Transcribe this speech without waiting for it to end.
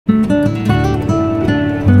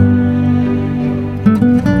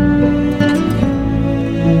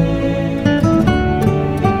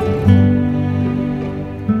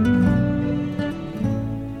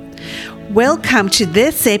Welcome to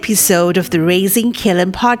this episode of the Raising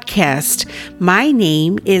Killin podcast. My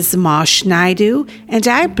name is Marsh Naidu and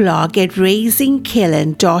I blog at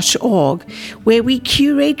raisingkillin.org, where we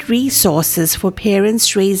curate resources for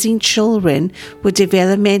parents raising children with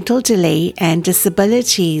developmental delay and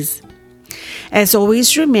disabilities. As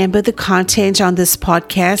always, remember the content on this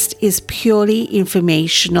podcast is purely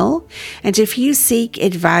informational, and if you seek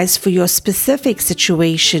advice for your specific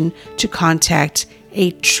situation, to contact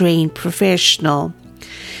a trained professional.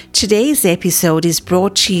 Today's episode is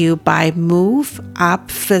brought to you by Move Up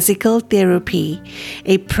Physical Therapy,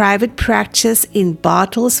 a private practice in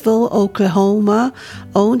Bartlesville, Oklahoma,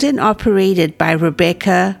 owned and operated by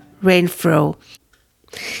Rebecca Renfro.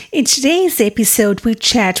 In today's episode, we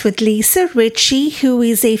chat with Liesa Ritchie, who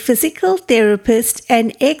is a physical therapist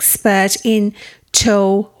and expert in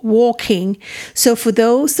toe walking. So for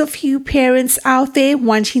those of you parents out there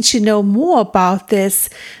wanting to know more about this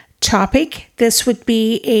topic, this would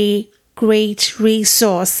be a great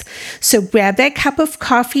resource. So grab that cup of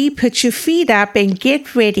coffee, put your feet up, and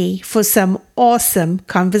get ready for some awesome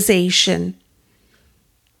conversation.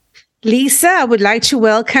 Liesa, I would like to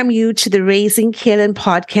welcome you to the Raising Killin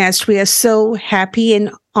podcast. We are so happy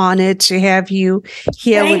and honored to have you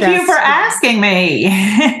here with us. Thank you for asking me.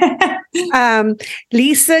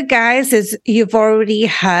 Liesa, guys, as you've already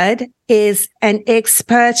heard, is an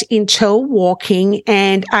expert in toe walking,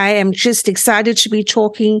 and I am just excited to be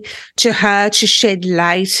talking to her to shed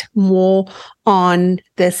light more on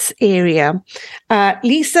this area.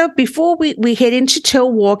 Liesa, before we head into toe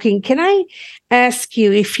walking, can I ask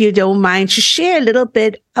you, if you don't mind, to share a little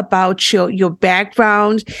bit about your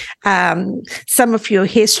background, some of your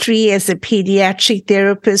history as a pediatric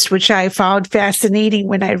therapist, which I found fascinating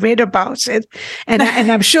when I read about it. And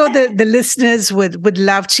I'm sure the listeners would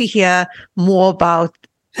love to hear more about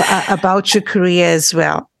your career as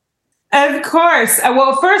well. Of course.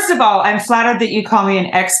 Well, first of all, I'm flattered that you call me an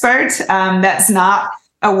expert. That's not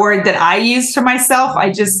a word that I use for myself.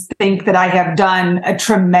 I just think that I have done a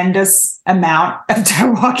tremendous amount of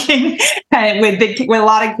toe walking with a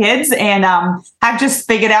lot of kids, and I've just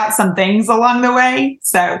figured out some things along the way.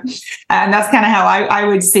 So that's kind of how I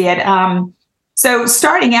would see it. So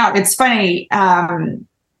starting out, it's funny.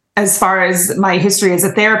 As far as my history as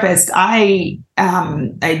a therapist, I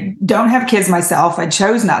don't have kids myself. I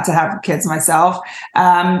chose not to have kids myself.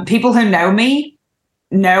 People who know me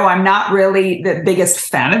know I'm not really the biggest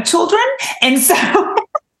fan of children. And so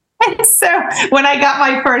when I got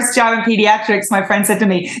my first job in pediatrics, my friend said to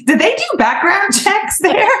me, "Did they do background checks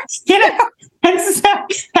there?" And so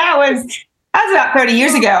that was about 30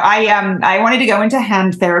 years ago. I wanted to go into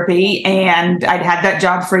hand therapy, and I'd had that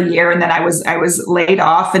job for a year, and then I was laid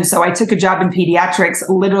off. And so I took a job in pediatrics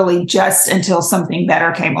literally just until something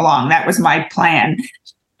better came along. That was my plan.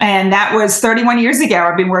 And that was 31 years ago.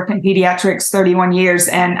 I've been working in pediatrics 31 years,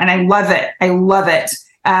 and I love it. I love it.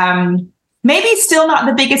 Maybe still not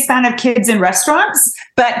the biggest fan of kids in restaurants,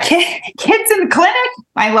 but kids in the clinic,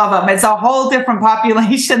 I love them. It's a whole different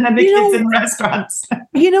population than the kids in restaurants.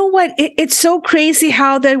 You know what? It's so crazy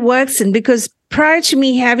how that works. And because prior to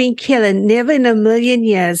me having Killin, never in a million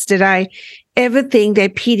years did I ever think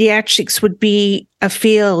that pediatrics would be a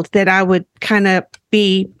field that I would kind of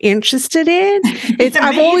be interested in.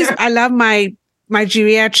 I love my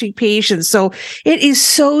geriatric patients. So it is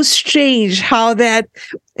so strange how that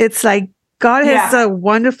it's like God has a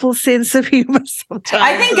wonderful sense of humor sometimes.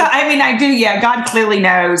 I do. Yeah. God clearly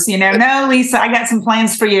knows, no, Liesa, I got some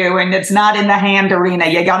plans for you, and it's not in the hand arena.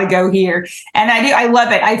 You got to go here. And I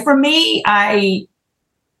love it. I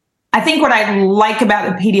think what I like about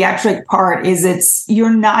the pediatric part is you're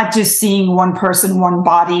not just seeing one person, one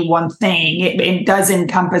body, one thing. It does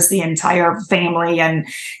encompass the entire family and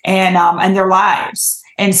their lives.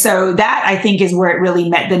 And so that, I think, is where it really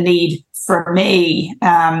met the need for me,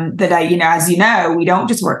 that as you know, we don't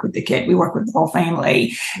just work with the kid, we work with the whole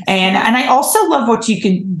family. And I also love what you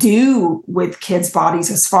can do with kids'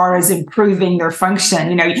 bodies as far as improving their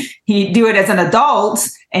function. You do it as an adult,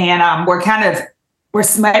 and we're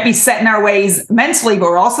maybe set in our ways mentally, but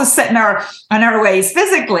we're also set in our ways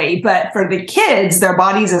physically. But for the kids, their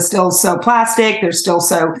bodies are still so plastic. They're still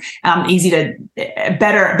so easy to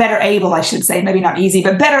better able, I should say, maybe not easy,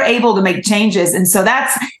 but better able to make changes. And so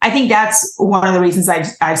I think that's one of the reasons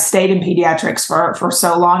I've stayed in pediatrics for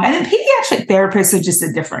so long. And then pediatric therapists are just a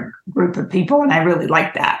different group of people, and I really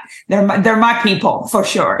like that. They're my people for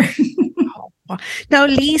sure. Now,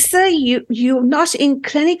 Liesa, you're not in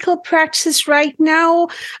clinical practice right now.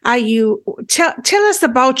 Are you? Tell us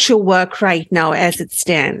about your work right now as it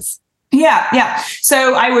stands. Yeah.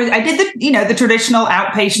 So I did the traditional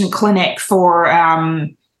outpatient clinic for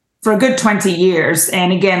a good 20 years,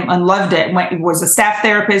 and again, I loved it. Was a staff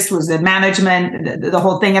therapist, was in management, the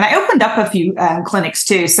whole thing, and I opened up a few clinics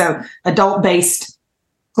too. So adult-based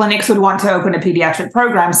clinics would want to open a pediatric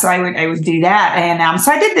program, so I would do that, and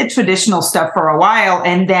so I did the traditional stuff for a while,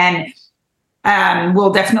 and then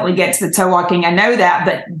we'll definitely get to the toe walking. I know that,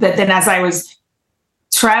 but then as I was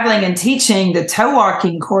traveling and teaching the toe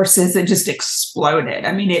walking courses, it just exploded.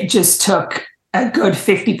 I mean, it just took a good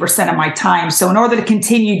 50% of my time. So in order to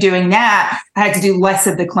continue doing that, I had to do less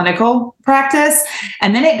of the clinical practice.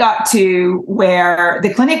 And then it got to where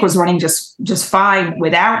the clinic was running just fine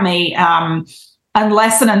without me.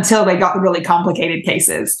 Unless and until they got the really complicated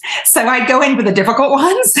cases. So I go in for the difficult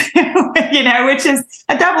ones, which is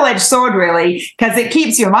a double-edged sword, really, because it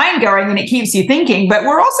keeps your mind going and it keeps you thinking, but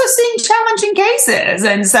we're also seeing challenging cases.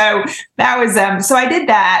 And so that was, so I did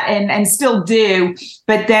that and still do.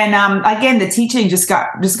 But then, again, the teaching just got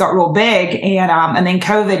real big. And then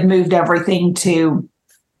COVID moved everything to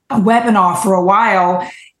a webinar for a while.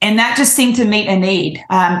 And that just seemed to meet a need.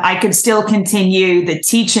 I could still continue the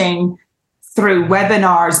teaching through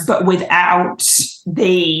webinars, but without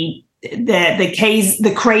the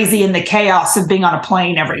crazy and the chaos of being on a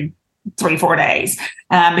plane every 3-4 days,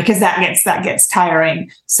 because that gets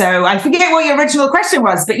tiring. So I forget what your original question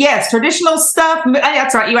was, but yes, traditional stuff.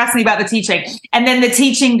 That's right. You asked me about the teaching, and then the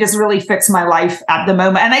teaching just really fits my life at the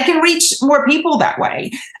moment, and I can reach more people that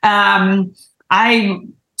way. I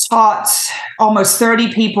taught almost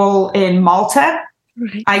 30 people in Malta.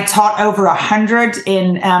 I taught over 100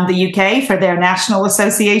 in the UK for their national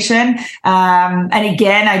association. And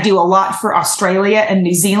again, I do a lot for Australia and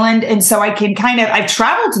New Zealand. And so I can I've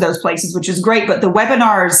traveled to those places, which is great. But the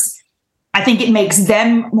webinars, I think it makes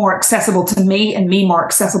them more accessible to me and me more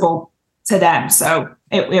accessible to them. So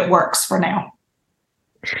it works for now.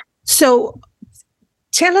 So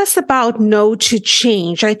tell us about No to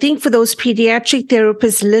Change. I think for those pediatric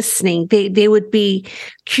therapists listening, they would be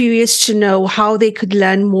curious to know how they could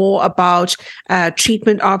learn more about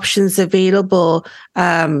treatment options available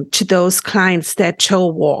to those clients that toe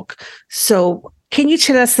walk. So can you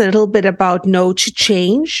tell us a little bit about No to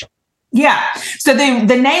Change? Yeah. So the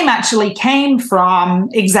name actually came from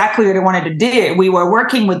exactly what I wanted to do. We were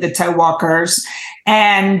working with the toe walkers,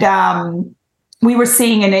 and we were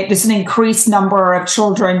seeing just an increased number of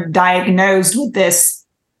children diagnosed with this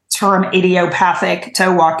term idiopathic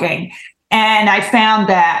toe walking. And I found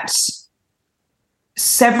that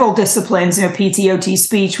several disciplines, PT, OT,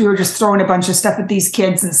 speech, we were just throwing a bunch of stuff at these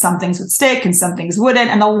kids, and some things would stick and some things wouldn't.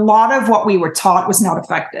 And a lot of what we were taught was not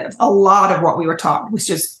effective. A lot of what we were taught was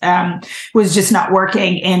just not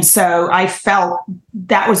working. And so I felt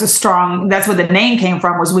that's where the name came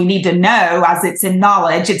from, was we need to know, as it's in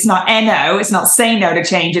knowledge. It's not NO, it's not say no to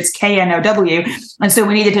change, it's KNOW. And so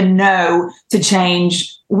we needed to know to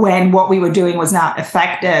change when what we were doing was not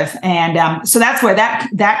effective. And so that's where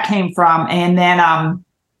that came from. And then,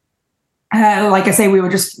 like I say, we were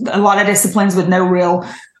just a lot of disciplines with no real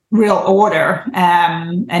order,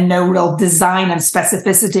 and no real design and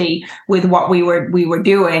specificity with what we were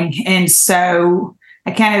doing. And so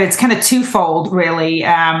it's kind of twofold, really.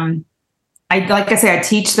 I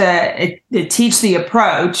teach the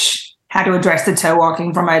approach, how to address the toe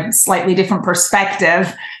walking from a slightly different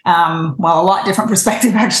perspective. A lot different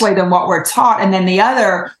perspective actually than what we're taught. And then the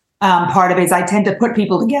other part of it is I tend to put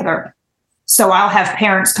people together. So I'll have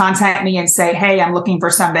parents contact me and say, hey, I'm looking for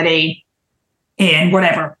somebody in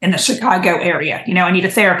the Chicago area. I need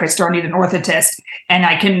a therapist or I need an orthotist. And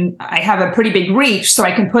I have a pretty big reach, so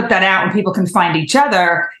I can put that out and people can find each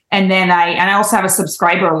other. And then I also have a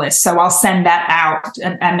subscriber list. So I'll send that out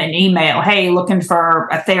and an email. Hey, looking for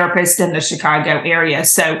a therapist in the Chicago area.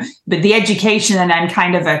 So, but the education, and I'm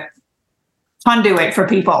kind of a conduit for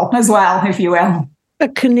people as well, if you will. A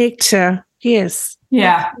connector. Yes.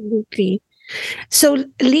 Yeah. Absolutely. So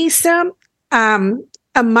Liesa,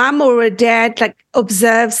 a mom or a dad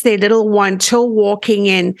observes their little one toe walking,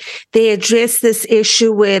 and they address this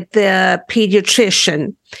issue with the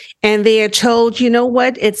pediatrician, and they are told, you know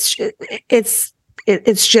what, it's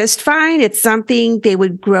just fine. It's something they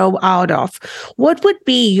would grow out of. What would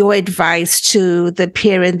be your advice to the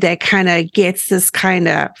parent that kind of gets this kind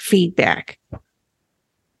of feedback?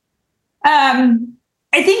 I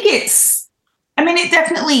think it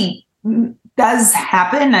definitely does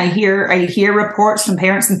happen. I hear reports from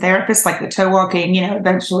parents and therapists, like the toe walking,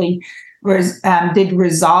 eventually did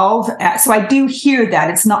resolve. So I do hear that.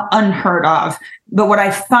 It's not unheard of. But what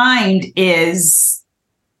I find is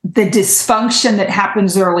the dysfunction that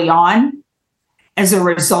happens early on as a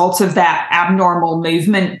result of that abnormal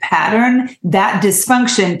movement pattern, that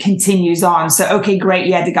dysfunction continues on. So, okay, great.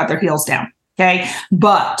 Yeah, they got their heels down. Okay.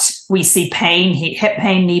 But we see pain, hip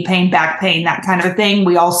pain, knee pain, back pain, that kind of a thing.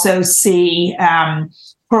 We also see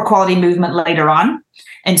poor quality movement later on.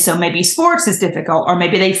 And so maybe sports is difficult, or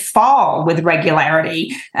maybe they fall with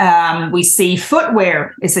regularity. We see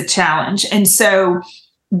footwear is a challenge. And so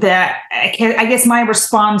I guess my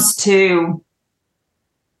response to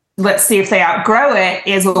let's see if they outgrow it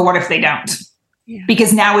is, well, what if they don't? Yeah.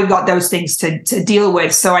 Because now we've got those things to deal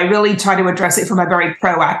with. So I really try to address it from a very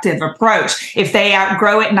proactive approach. If they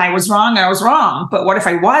outgrow it and I was wrong, I was wrong. But what if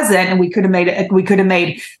I wasn't? And we could have made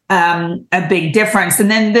a big difference.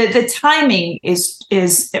 And then the timing is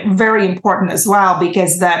very important as well,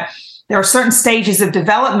 because there are certain stages of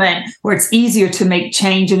development where it's easier to make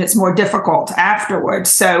change and it's more difficult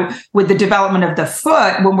afterwards. So with the development of the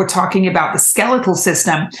foot, when we're talking about the skeletal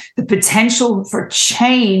system, the potential for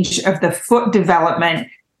change of the foot development,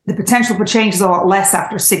 the potential for change is a lot less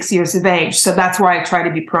after 6 years of age. So that's why I try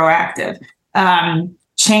to be proactive.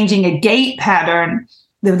 Changing a gait pattern,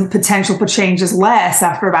 the potential for change is less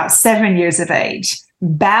after about 7 years of age.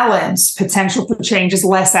 Balance, potential for change is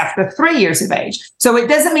less after 3 years of age. So it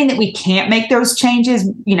doesn't mean that we can't make those changes.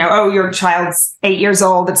 Your child's 8 years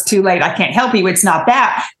old, it's too late, I can't help you. It's not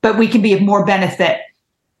that, but we can be of more benefit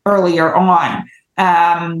earlier on.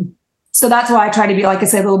 So that's why I try to be, like I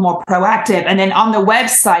said, a little more proactive. And then on the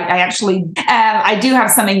website, I do have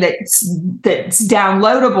something that's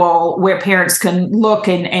downloadable where parents can look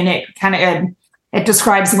and it kind of, it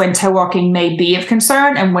describes when toe walking may be of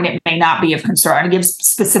concern and when it may not be of concern. It gives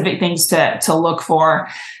specific things to look for.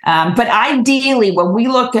 But ideally, when we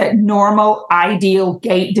look at normal, ideal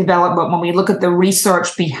gait development, when we look at the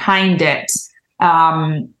research behind it,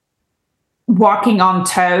 walking on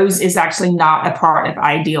toes is actually not a part of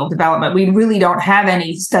ideal development. We really don't have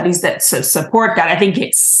any studies that support that. I think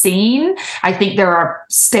it's seen. I think there are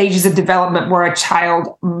stages of development where a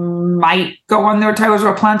child might go on their toes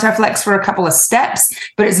or plantarflex for a couple of steps,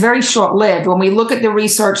 but it's very short-lived. When we look at the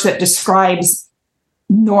research that describes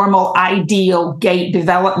normal, ideal gait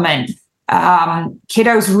development,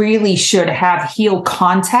 kiddos really should have heel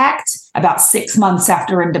contact about 6 months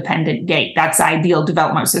after independent gait. That's ideal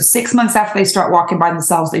development. So 6 months after they start walking by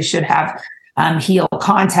themselves, they should have heel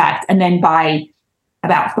contact. And then by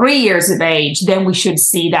about 3 years of age, then we should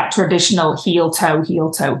see that traditional heel toe, heel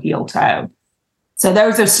toe, heel toe. So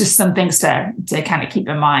those are just some things to kind of keep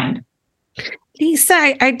in mind.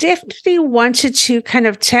 Liesa, I definitely wanted to kind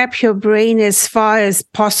of tap your brain as far as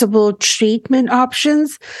possible treatment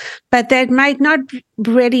options, but that might not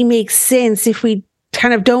really make sense if we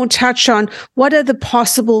kind of don't touch on what are the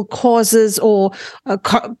possible causes or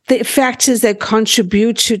the factors that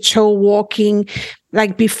contribute to toe walking,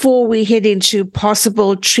 like before we head into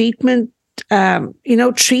possible treatment,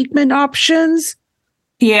 treatment options.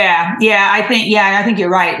 I think you're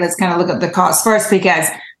right. Let's kind of look at the cause first, because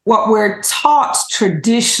what we're taught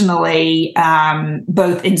traditionally,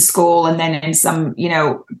 both in school and then in some,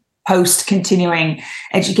 post-continuing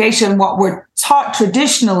education, what we're taught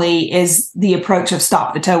traditionally is the approach of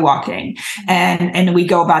stop the toe walking. And we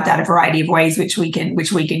go about that a variety of ways, which we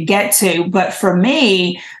can get to. But for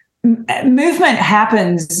me, movement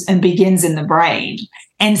happens and begins in the brain.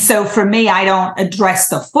 And so for me, I don't address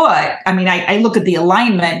the foot. I mean, I look at the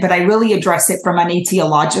alignment, but I really address it from an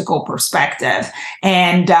etiological perspective.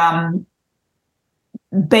 And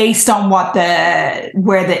based on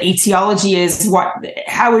where the etiology is,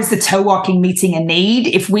 how is the toe walking meeting a need?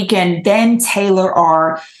 If we can then tailor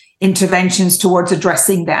our interventions towards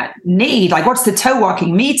addressing that need, like what's the toe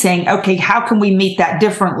walking meeting? Okay, how can we meet that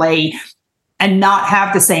differently and not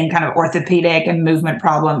have the same kind of orthopedic and movement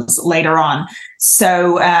problems later on?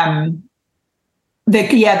 So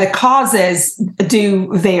the causes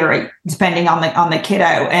do vary depending on the kiddo,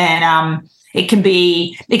 and it can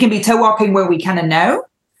be toe walking where we kind of know,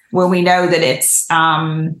 where we know that it's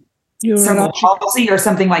cerebral palsy or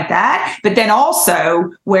something like that. But then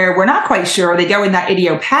also where we're not quite sure, they go in that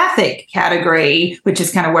idiopathic category, which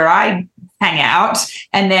is kind of where I hang out.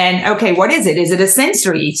 And then, okay, what is it? Is it a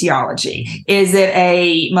sensory etiology? Is it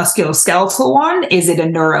a musculoskeletal one? Is it a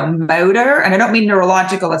neuromotor? And I don't mean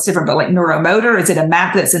neurological, that's different, but like neuromotor, is it a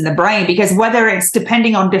map that's in the brain? Because whether it's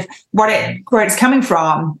depending on where it's coming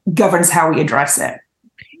from governs how we address it.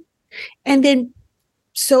 And then,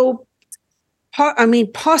 so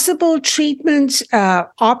possible treatment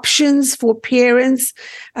options for parents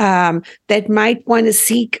that might want to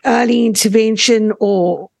seek early intervention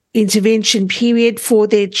or intervention period for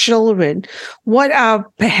their children? What are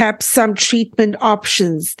perhaps some treatment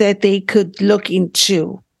options that they could look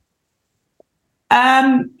into?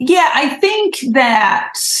 I think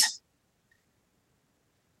that,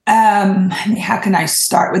 how can I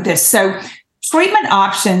start with this? So treatment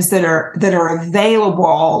options that are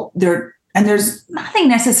available there, and there's nothing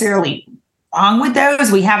necessarily wrong with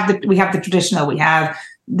those. We have the traditional, we have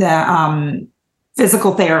the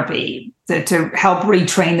physical therapy to help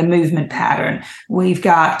retrain the movement pattern. We've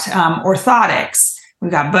got orthotics,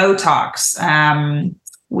 we've got Botox.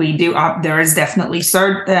 There is definitely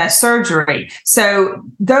surgery. So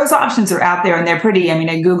those options are out there, and they're pretty,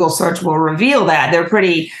 a Google search will reveal that. They're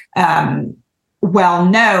pretty well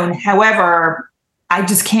known. However, I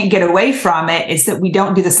just can't get away from it is that we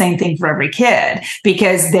don't do the same thing for every kid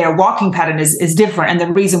because their walking pattern is different. And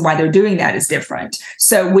the reason why they're doing that is different.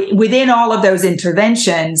 So within all of those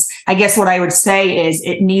interventions, I guess what I would say is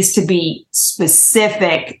it needs to be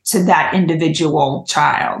specific to that individual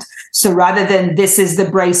child. So rather than this is the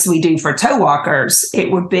brace we do for toe walkers, it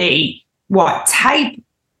would be what type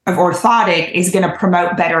of orthotic is going to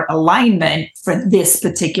promote better alignment for this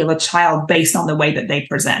particular child based on the way that they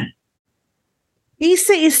present.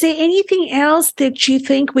 Liesa, is there anything else that you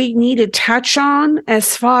think we need to touch on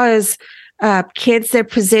as far as kids that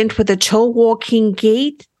present with a toe walking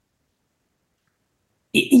gait?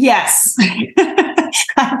 Yes.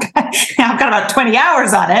 I've got about 20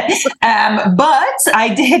 hours on it. But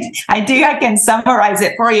I can summarize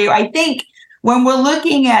it for you. I think when we're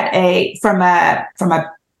looking at from a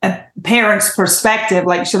parent's perspective,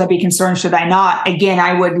 like, should I be concerned? Should I not? Again,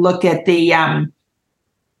 I would look at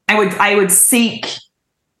I would seek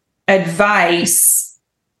advice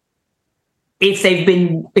if they've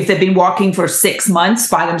been walking for 6 months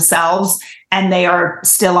by themselves and they are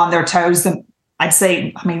still on their toes. Then I'd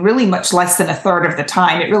say, really much less than a third of the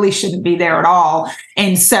time. It really shouldn't be there at all.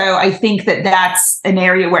 And so I think that that's an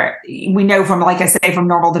area where we know from, like I say, from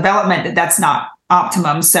normal development that that's not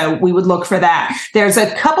optimum. So we would look for that. There's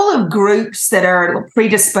a couple of groups that are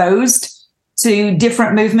predisposed to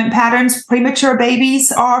different movement patterns. Premature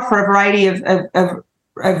babies are, for a variety of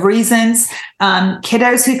reasons.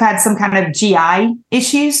 Kiddos who've had some kind of GI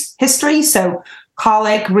issues history, so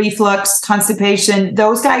colic, reflux, constipation,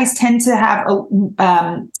 those guys tend to have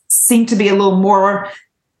seem to be a little more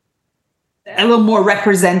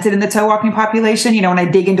represented in the toe walking population. When I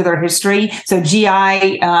dig into their history, so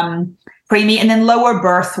GI, preemie, and then lower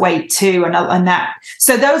birth weight too, and that.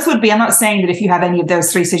 So those would be. I'm not saying that if you have any of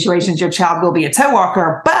those three situations, your child will be a toe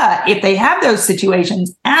walker. But if they have those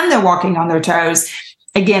situations and they're walking on their toes,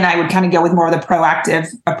 again, I would kind of go with more of the proactive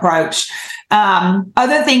approach.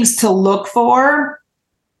 Other things to look for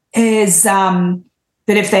is that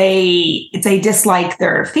if they dislike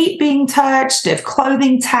their feet being touched, if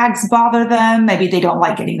clothing tags bother them, maybe they don't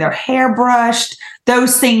like getting their hair brushed.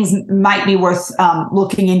 Those things might be worth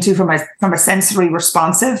looking into from a sensory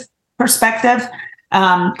responsive perspective.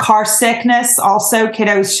 Car sickness, also,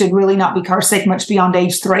 kiddos should really not be car sick much beyond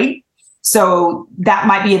age 3. So that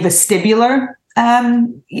might be a vestibular,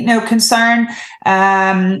 concern.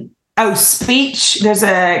 Speech, there's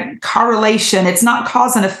a correlation. It's not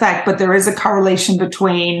cause and effect, but there is a correlation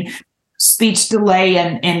between speech delay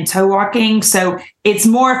and toe walking. So it's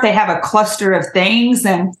more if they have a cluster of things,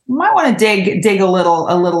 then you might want to dig a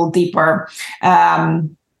little deeper. So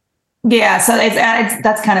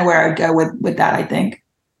that's kind of where I'd go with that, I think.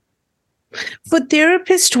 For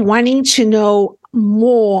therapists wanting to know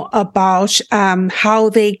more about how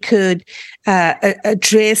they could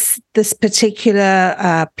address this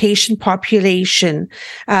particular patient population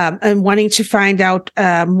and wanting to find out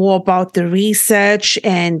more about the research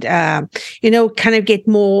and, kind of get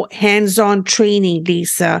more hands-on training,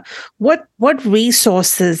 Liesa, what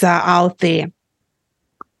resources are out there?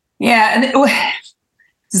 Yeah, and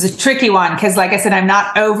this is a tricky one because, like I said, I'm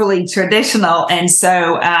not overly traditional. And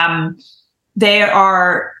so there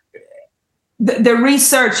are... The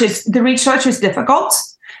research is difficult.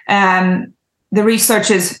 The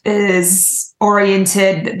research is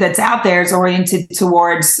oriented, that's out there, is oriented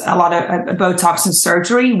towards a lot of Botox and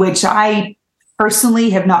surgery, which I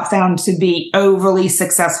personally have not found to be overly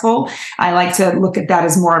successful. I like to look at that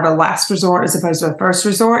as more of a last resort as opposed to a first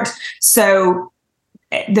resort. So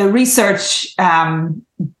the research, I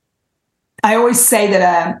always say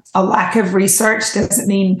that a lack of research doesn't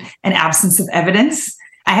mean an absence of evidence.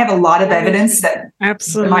 I have a lot of evidence that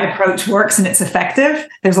my approach works and it's effective.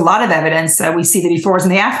 There's a lot of evidence. We see the befores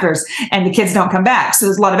and the afters, and the kids don't come back. So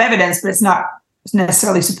there's a lot of evidence, but it's not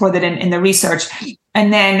necessarily supported in the research.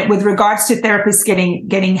 And then with regards to therapists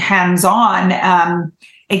getting hands-on,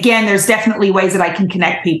 again, there's definitely ways that I can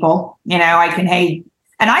connect people. And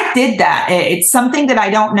I did that. It's something that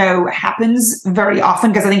I don't know happens very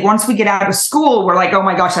often, because I think once we get out of school, we're like, oh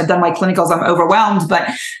my gosh, I've done my clinicals, I'm overwhelmed. But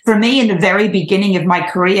for me, in the very beginning of my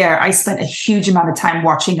career, I spent a huge amount of time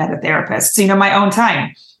watching other therapists, my own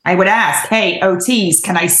time. I would ask, hey, OTs,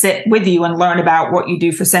 can I sit with you and learn about what you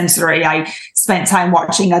do for sensory? I spent time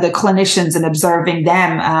watching other clinicians and observing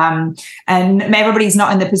them. And everybody's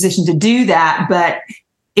not in the position to do that. But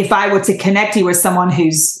if I were to connect you with someone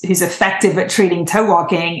who's effective at treating toe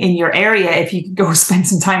walking in your area, if you could go spend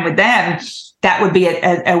some time with them, that would be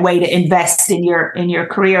a way to invest in your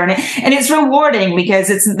career. And it's rewarding, because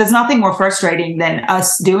there's nothing more frustrating than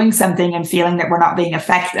us doing something and feeling that we're not being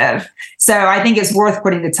effective. So I think it's worth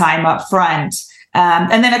putting the time up front.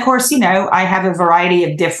 And then, of course, I have a variety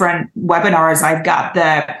of different webinars. I've got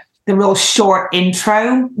the real short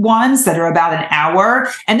intro ones that are about an hour,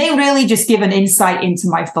 and they really just give an insight into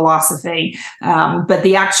my philosophy. But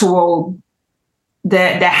the actual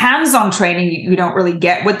the hands-on training you don't really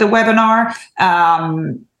get with the webinar.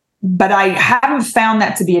 But I haven't found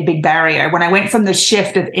that to be a big barrier. When I went from the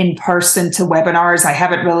shift of in-person to webinars,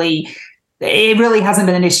 it really hasn't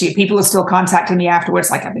been an issue. People are still contacting me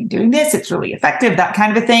afterwards, like, I've been doing this, it's really effective, that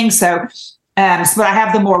kind of a thing. So, but I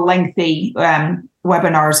have the more lengthy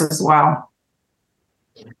webinars as well.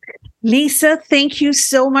 Liesa, thank you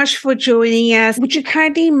so much for joining us. Would you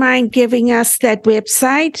kindly mind giving us that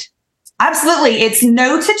website? Absolutely. It's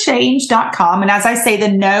knowtochange.com. And as I say, the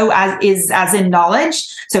know is as in knowledge.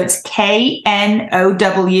 So it's KNOWTOCHANGE,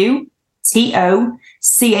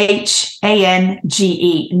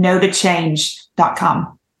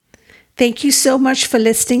 knowtochange.com. Thank you so much for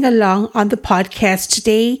listening along on the podcast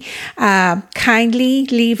today. Kindly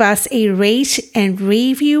leave us a rate and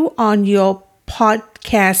review on your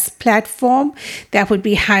podcast platform. That would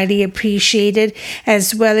be highly appreciated,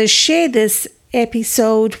 as well as share this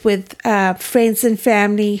episode with friends and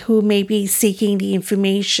family who may be seeking the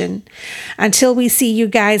information. Until we see you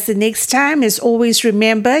guys the next time, as always,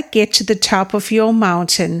 remember, get to the top of your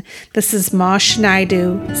mountain. This is Marsh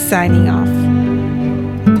Naidu signing off.